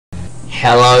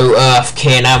Hello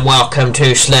Earthkin and welcome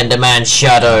to Slenderman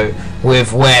Shadow with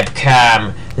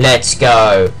webcam. Let's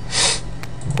go.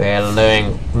 We're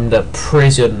doing the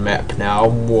prison map now.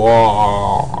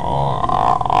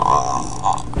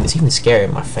 It's even scary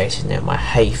in my face, isn't it? My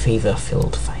hay fever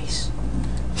filled face.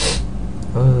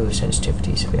 Oh,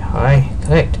 sensitivity's a bit high.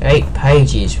 Collect 8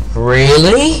 pages.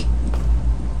 Really?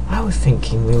 I was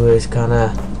thinking we was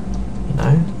gonna, you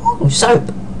know,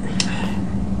 soap.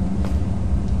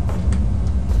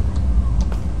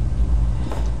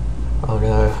 Oh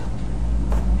no,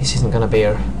 this isn't gonna be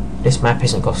this map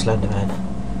isn't got Slenderman.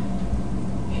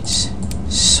 It's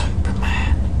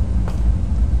Soapman.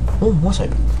 Oh, more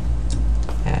soap.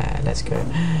 Let's go.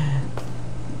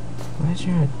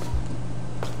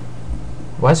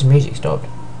 Why's the music stopped?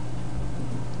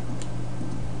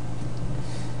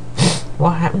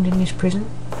 What happened in this prison?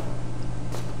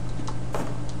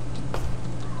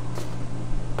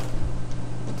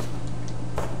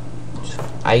 Some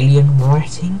alien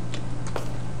writing?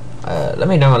 Let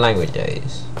me know what language that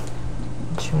is.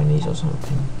 Chinese or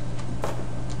something.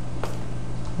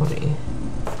 What is it?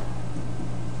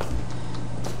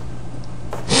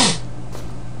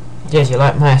 Yes, you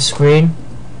like my screen?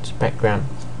 It's background.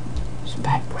 It's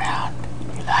background.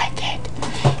 You like it?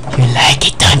 You like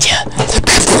it, don't you?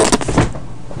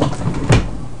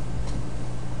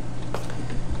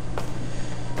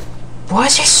 Why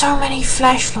is there so many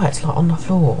flashlights like on the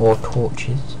floor or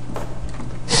torches?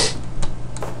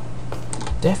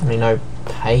 Definitely no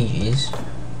pages.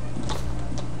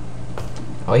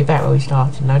 Are we back where we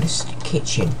started? No, this is the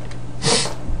kitchen.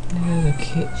 No, the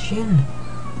kitchen.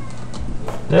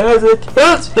 There's a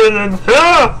kitchen in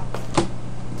here!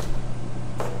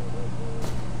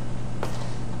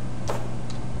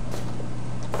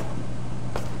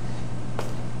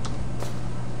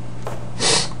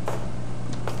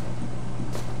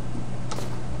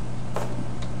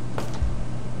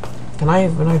 Can I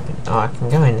even open? Oh, I can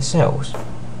go in the cells.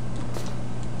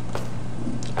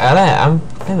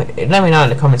 Let me know in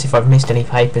the comments if I've missed any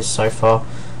papers so far.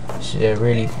 It's a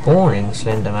really boring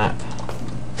Slender map.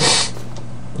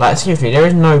 Like seriously, there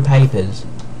is no papers.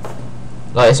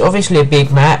 Like it's obviously a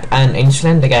big map, and in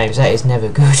Slender games that is never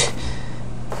good.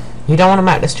 You don't want a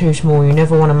map that's too small. You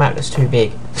never want a map that's too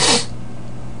big.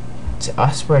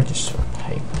 I swear I just saw a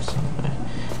paper somewhere.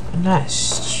 And that's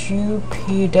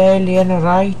stupid alien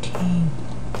writing.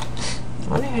 I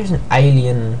wonder if there's an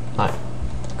alien like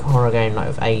horror game like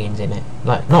with aliens in it.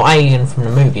 Like not Alien from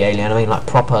the movie Alien, I mean like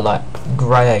proper like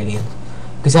grey alien.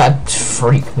 Because that'd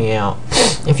freak me out.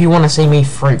 If you want to see me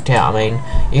freaked out, I mean,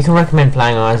 you can recommend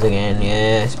playing Eyes again,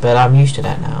 yes, but I'm used to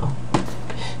that now.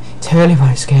 It really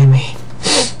won't scare me.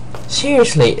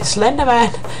 Seriously,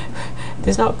 Slenderman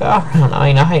does not go around. I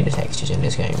mean, I hate the textures in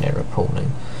this game, they're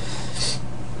appalling.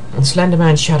 And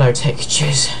Slenderman Shadow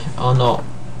textures are not.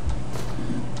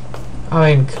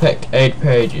 I mean, collect 8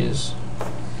 pages.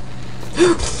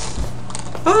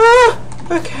 Ah!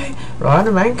 Okay, right,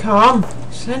 remain calm.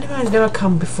 Slenderman's never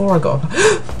come before I got.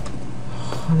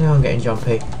 Oh, now I'm getting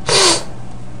jumpy.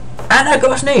 And I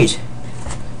got a sneeze.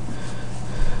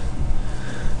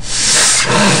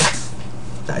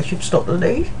 That should stop the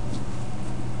sneeze.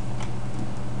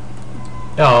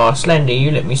 Oh, Slender,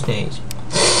 you let me sneeze.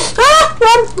 Ah!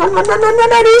 Run! Why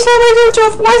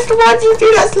do you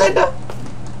do that, Slender?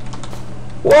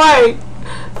 Why?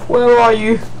 Where are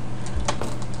you?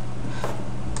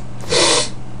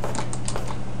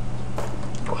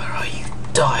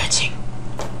 Dieting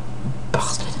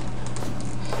bastard.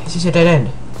 Is this a dead end?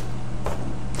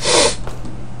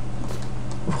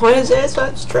 Why is there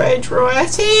such strange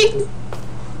writing?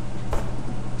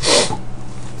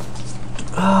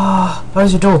 Ah, oh,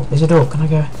 there's a door. There's a door. Can I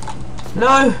go?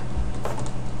 No.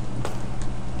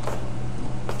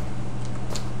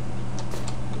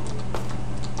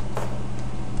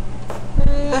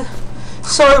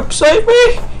 Soap, save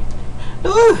me!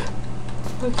 No.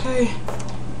 Okay.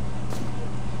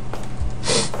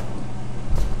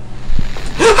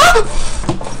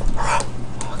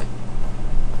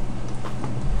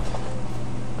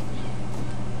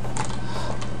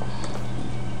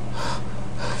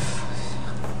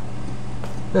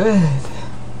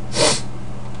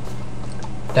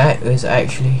 That was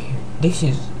actually. This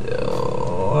is.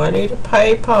 Oh, I need a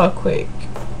paper, quick.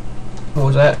 What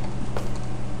was that?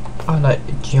 I like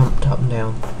jumped up and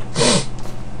down.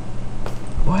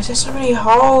 Why is there so many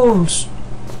holes?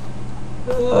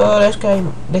 Oh,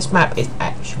 this map is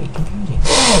actually confusing.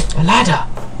 A ladder!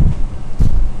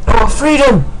 Oh,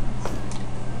 freedom!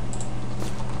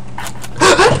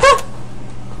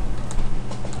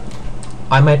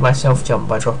 I made myself jump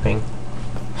by dropping.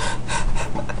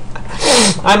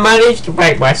 I managed to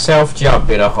make myself jump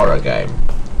in a horror game.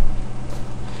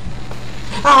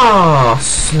 Ah,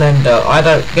 Slender. I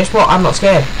don't... Guess what? I'm not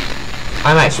scared.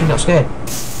 I'm actually not scared.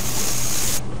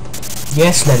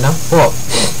 Yes, Slender. What?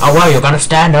 Oh, wow, you're gonna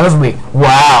stand over me.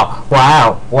 Wow.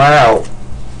 Wow. Wow.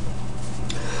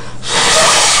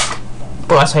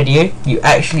 What I say to you? You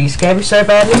actually scared me so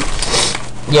badly?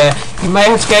 Yeah, you may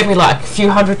have scared me like a few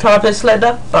hundred times,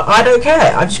 Slender, but I don't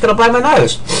care. I'm just gonna blow my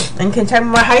nose and contain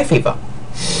my hay fever.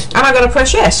 And I'm gonna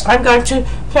press yes. I'm going to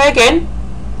play again.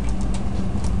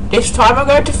 This time I'm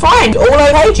going to find all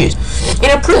those pages in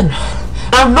a prison.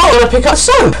 I'm not going to pick up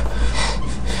soap.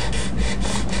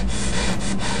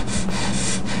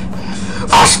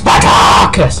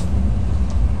 Spartacus!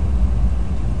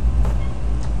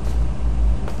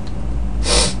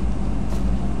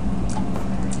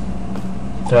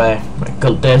 So,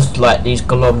 there's like these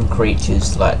golem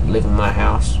creatures like live in my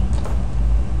house.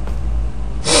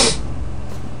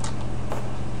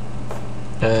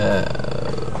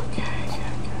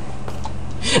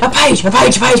 A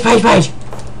page!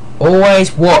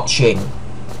 Always watching.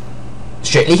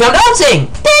 Strictly Come Dancing!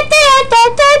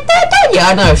 Yeah,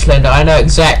 I know, Slender. I know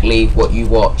exactly what you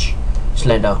watch,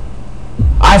 Slender.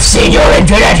 I've seen your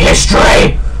internet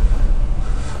history!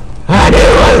 And you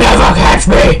will never catch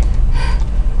me!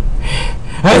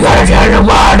 I'm gonna tell the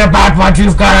world about what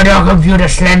you've got on your computer,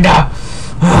 Slender.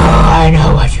 Oh, I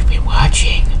know what you've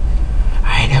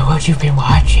been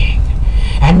watching.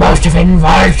 And most of it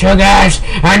involves sugars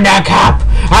and a cup.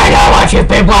 I know what you've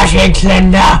been watching,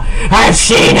 Slender. I've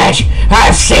seen it.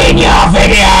 I've seen your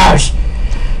videos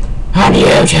on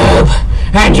YouTube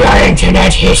and your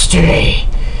internet history.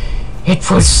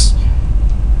 It was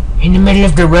in the middle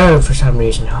of the road for some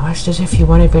reason, almost as if you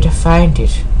wanted me to find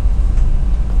it.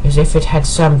 As if it had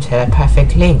some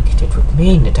telepathic link that would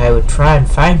mean that I would try and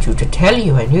find you to tell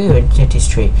you I knew your internet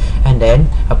history, and then,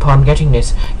 upon getting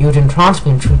this, you would entrance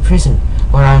me into a prison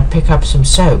where I would pick up some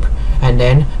soap, and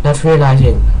then, not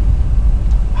realizing,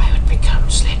 I would become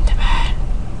Slender Man.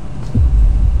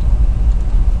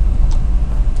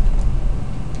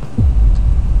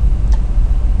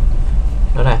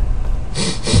 Okay.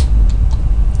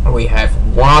 We have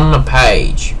one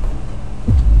page.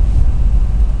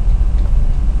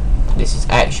 This is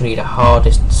actually the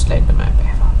hardest Slender map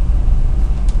ever.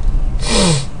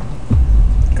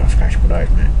 Gotta scratch my nose,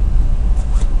 man.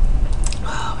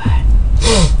 Oh, man.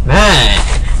 Man!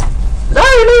 No,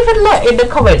 leave a in the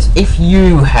comments if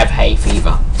you have hay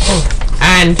fever.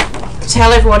 And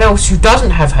tell everyone else who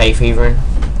doesn't have hay fever. And,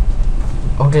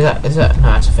 oh, is that? No,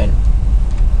 that's a vent.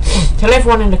 Tell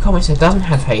everyone in the comments that doesn't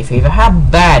have hay fever how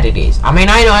bad it is. I mean,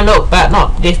 I know I look bad,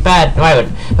 not this bad at the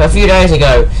moment, but a few days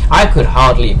ago, I could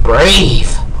hardly breathe.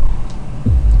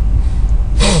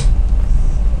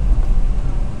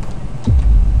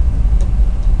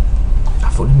 I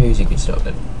thought the music had stopped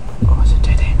then. Oh, it's a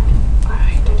dead end. I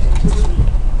hate dead ends.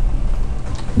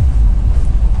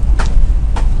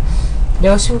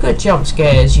 There were some good jump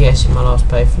scares, yes, in my last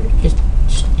playthrough. Just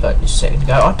like this second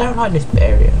ago. I don't like this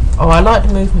area. Oh, I like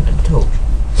the movement of the torch.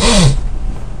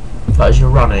 Like as you're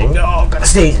running. Oh, I'm gonna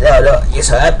sneeze. No, no.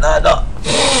 Yes, I am. No, no.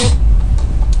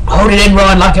 Hold it in,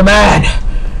 Ryan, like a man.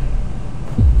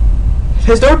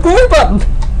 There's no pause button.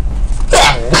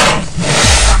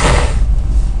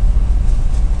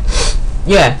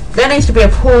 Yeah, there needs to be a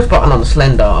pause button on the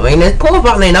Slender. I mean, there's pause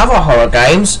button in other horror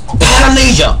games.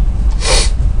 Amnesia.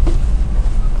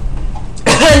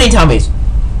 Tummies.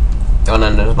 Oh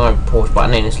no, there's no pause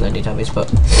button in Slendy Tummies,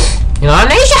 but you know,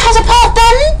 Amnesia has a pause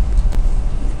button.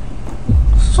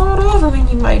 Sort of. I mean,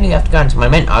 you mainly have to go into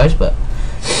Mementos, but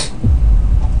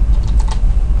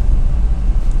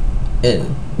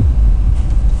ew.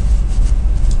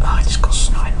 Oh, I just got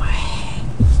snot in my hair.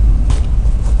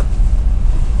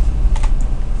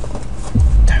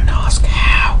 Don't ask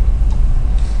how.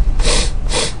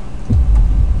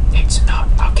 It's not.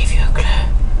 I'll give you a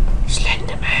clue.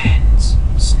 Slender Man's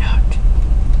snot.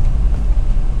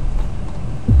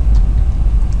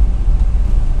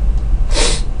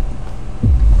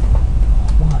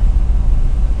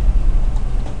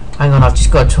 Hang on, I've just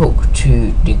got to talk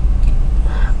to the...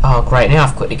 Oh great, now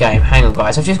I've quit the game. Hang on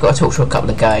guys, I've just got to talk to a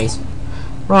couple of guys.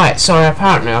 Right, so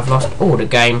apparently I've lost all the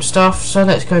game stuff, so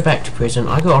let's go back to prison.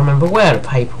 I got to remember where the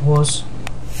paper was.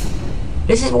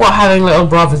 This is what having little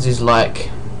brothers is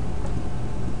like.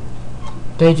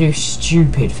 They do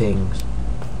stupid things.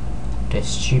 They're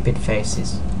stupid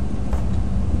faces.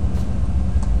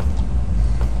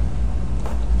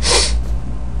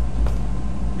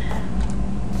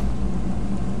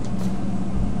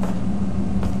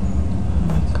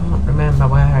 I can't remember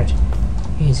where it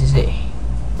is it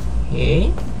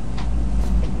here?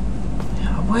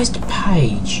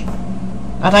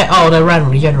 page? Are they? Oh, they're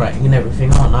randomly generating and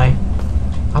everything, aren't they?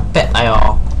 I bet they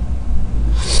are.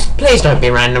 Please don't be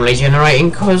randomly generating,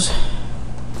 because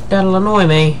that'll annoy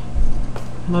me.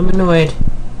 And I'm annoyed.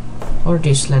 Or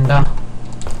do Slender.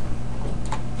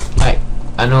 Wait,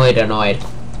 annoyed.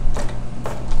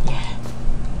 Yeah,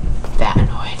 that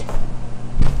annoyed.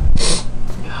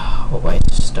 What way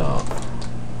to start?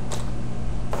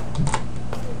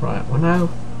 Right, well now,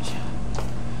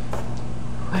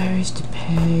 where is the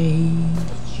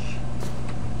page?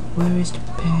 Where is the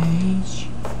page?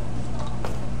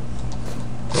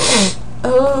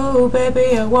 Oh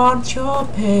baby, I want your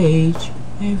page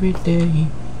every day.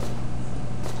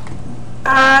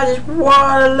 I just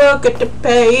wanna look at the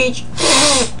page.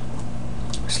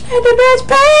 Slenderman's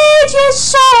page is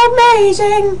so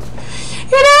amazing.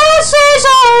 It answers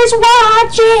always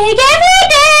watching every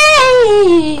day.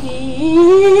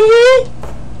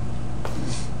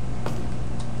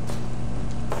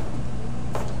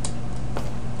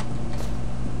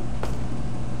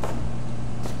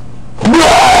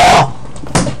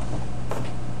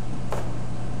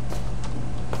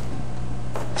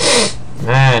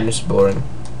 Man, this is boring.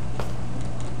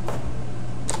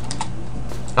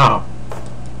 Oh.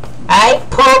 I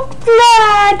pooped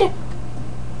blood!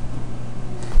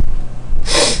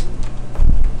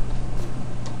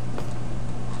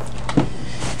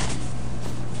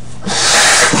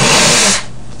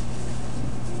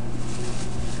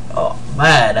 Oh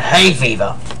man, hay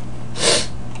fever.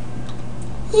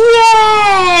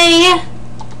 Yay!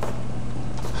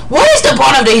 What is the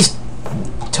point of these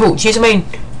torches? I mean,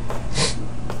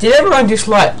 did everyone just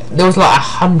like, there was like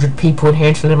 100 people in here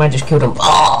and Slenderman just killed them?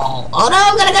 Oh no,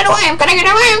 I'm gonna get away, I'm gonna get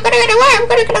away, I'm gonna get away, I'm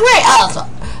gonna get away.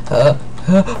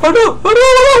 Oh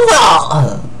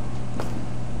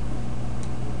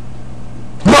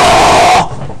no,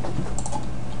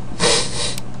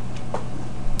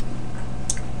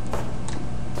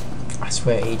 I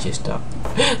swear he just ooh,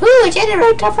 a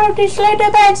generator from the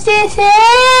Slenderman's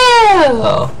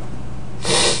cell.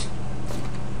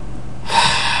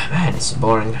 Man, this is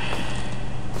boring.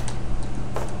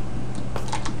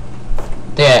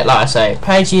 Yeah, like I say,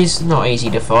 pages not easy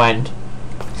to find.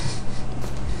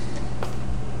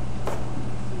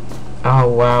 Oh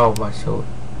wow, I thought,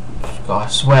 I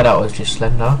swear that was just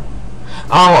Slender.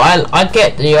 Oh, I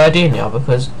get the idea now,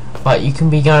 because like you can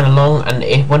be going along and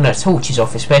when the torch is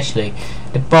off especially,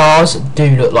 the bars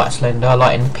do look like Slender,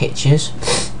 like in the pictures.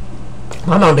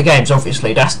 I know the games,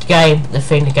 obviously, that's the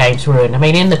thing the game's ruined. I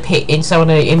mean, in some of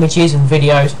the images and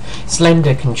videos,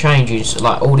 Slender can change into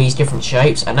like all these different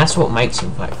shapes, and that's what makes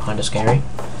him like kind of scary.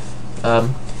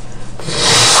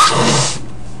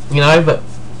 You know, but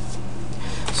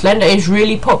Slender is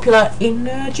really popular in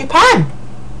Japan.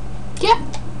 Yeah,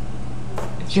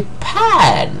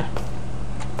 Japan.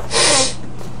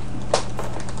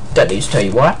 Don't need to tell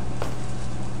you why.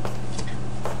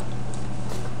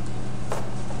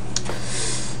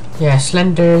 Yeah,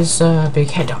 Slender's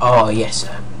big head. Oh yes.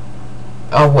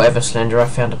 Oh whatever, Slender. I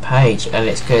found a page, and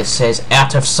it's good. It says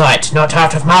 "out of sight, not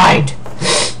out of mind."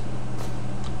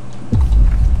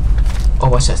 Oh,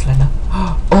 what's that, Slender?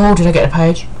 Oh, did I get a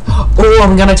page? Oh,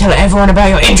 I'm gonna tell everyone about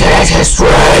your internet history.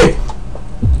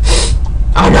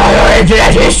 I know your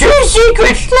internet history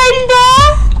secret,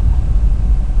 Slender.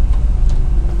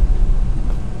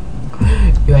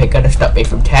 You ain't gonna stop me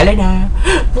from telling her.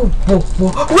 Whoa!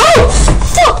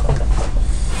 Fuck!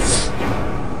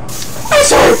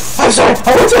 I'm sorry,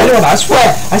 I won't tell anyone, I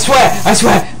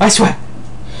swear.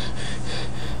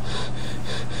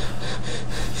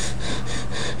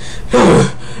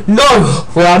 No!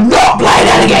 We are not playing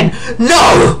that again!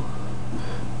 No!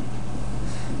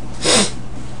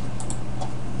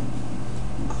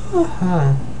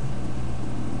 Uh-huh.